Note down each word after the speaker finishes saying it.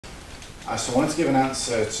So I wanted to give an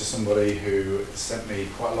answer to somebody who sent me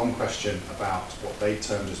quite a long question about what they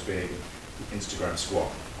termed as being Instagram squat,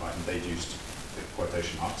 right? And they'd used the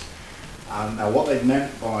quotation marks. Now what they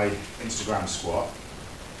meant by Instagram squat,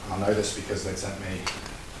 and I know this because they'd sent me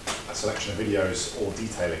a selection of videos all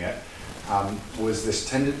detailing it, was this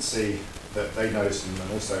tendency that they noticed,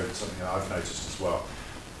 and also something that I've noticed as well,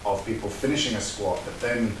 of people finishing a squat but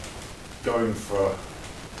then going for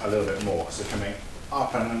a little bit more. So coming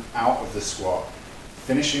up and out of the squat,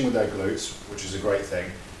 finishing with their glutes, which is a great thing,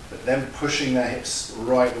 but then pushing their hips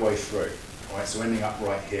right the way through, right? So ending up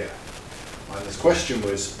right here. And this question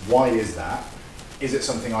was, why is that? Is it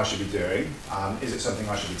something I should be doing? Is it something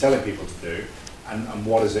I should be telling people to do? And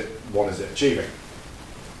what is it achieving?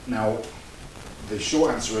 Now, the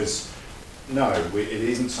short answer is no, it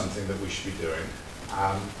isn't something that we should be doing.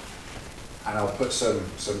 And I'll put some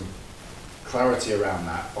clarity around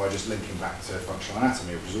that by just linking back to functional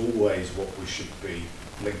anatomy, which is always what we should be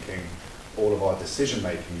linking all of our decision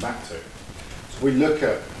making back to. So we look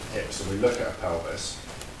at hips and we look at a pelvis,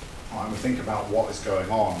 right, and we think about what is going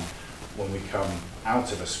on when we come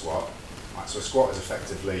out of a squat. Right, so a squat is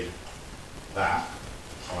effectively that.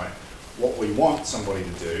 Right. What we want somebody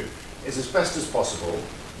to do is, as best as possible,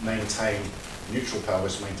 maintain neutral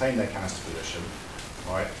pelvis, maintain their canister position.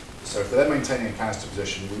 Right. So if they're maintaining a canister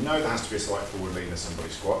position, we know there has to be a slight forward lean as somebody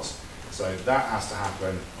squats. So that has to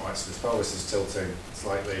happen. Right, so this pelvis is tilting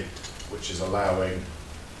slightly, which is allowing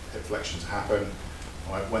hip flexion to happen.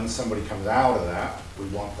 Right, when somebody comes out of that, we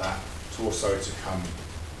want that torso to come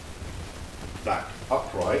back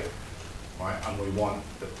upright, right, and we want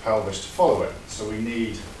the pelvis to follow it. So we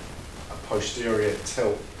need a posterior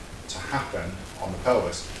tilt to happen on the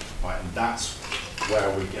pelvis, right, and that's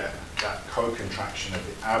where we get that co-contraction of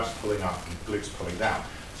the abs pulling up and glutes pulling down.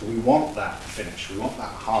 So we want that finish, we want that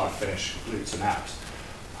hard finish, glutes and abs,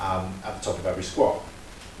 at the top of every squat.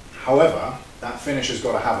 However, that finish has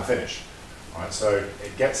got to have a finish, right? So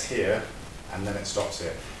it gets here and then it stops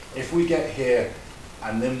here. If we get here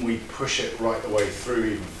and then we push it right the way through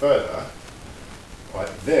even further, right,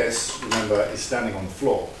 this, remember, is standing on the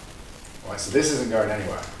floor, right? So this isn't going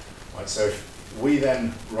anywhere, right? So if we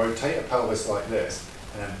then rotate a pelvis like this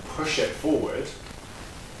and then push it forward,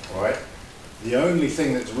 right, the only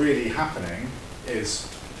thing that's really happening is,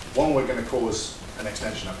 one, we're going to cause an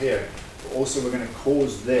extension up here, but also we're going to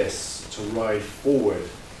cause this to ride forward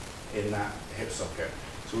in that hip socket.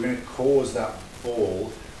 So we're going to cause that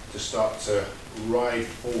ball to start to ride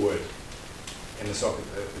forward in the socket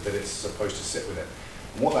that it's supposed to sit within.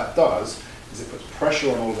 And what that does is it puts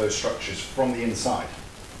pressure on all of those structures from the inside.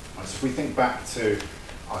 Right, so if we think back to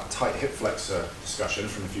our tight hip flexor discussion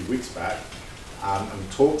from a few weeks back, and we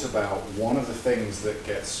talked about one of the things that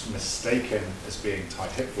gets mistaken as being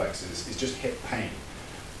tight hip flexors is just hip pain.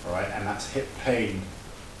 All right, and that's hip pain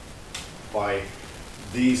by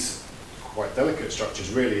these quite delicate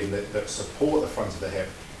structures really that support the front of the hip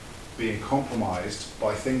being compromised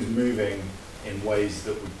by things moving in ways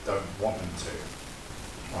that we don't want them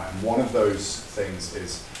to. Right, and one of those things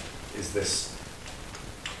is this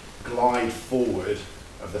glide forward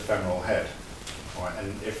of the femoral head. Right,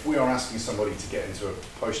 and if we are asking somebody to get into a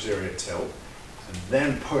posterior tilt and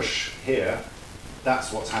then push here,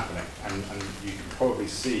 that's what's happening. And you can probably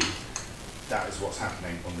see that is what's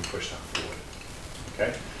happening when we push that forward.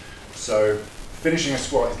 Okay? So finishing a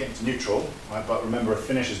squat is getting to neutral, right, but remember, a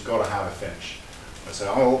finish has got to have a finish. Right,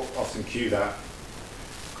 so I'll often cue that,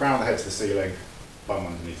 crown of the head to the ceiling, bum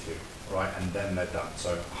underneath you, right, and then they're done.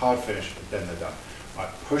 So hard finish, but then they're done. Right,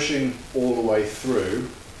 pushing all the way through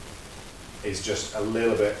is just a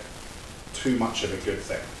little bit too much of a good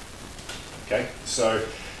thing. Okay, so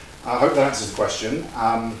I hope that answers the question.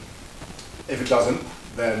 If it doesn't,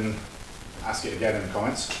 then ask it again in the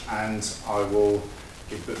comments, and I will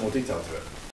give a bit more detail to it.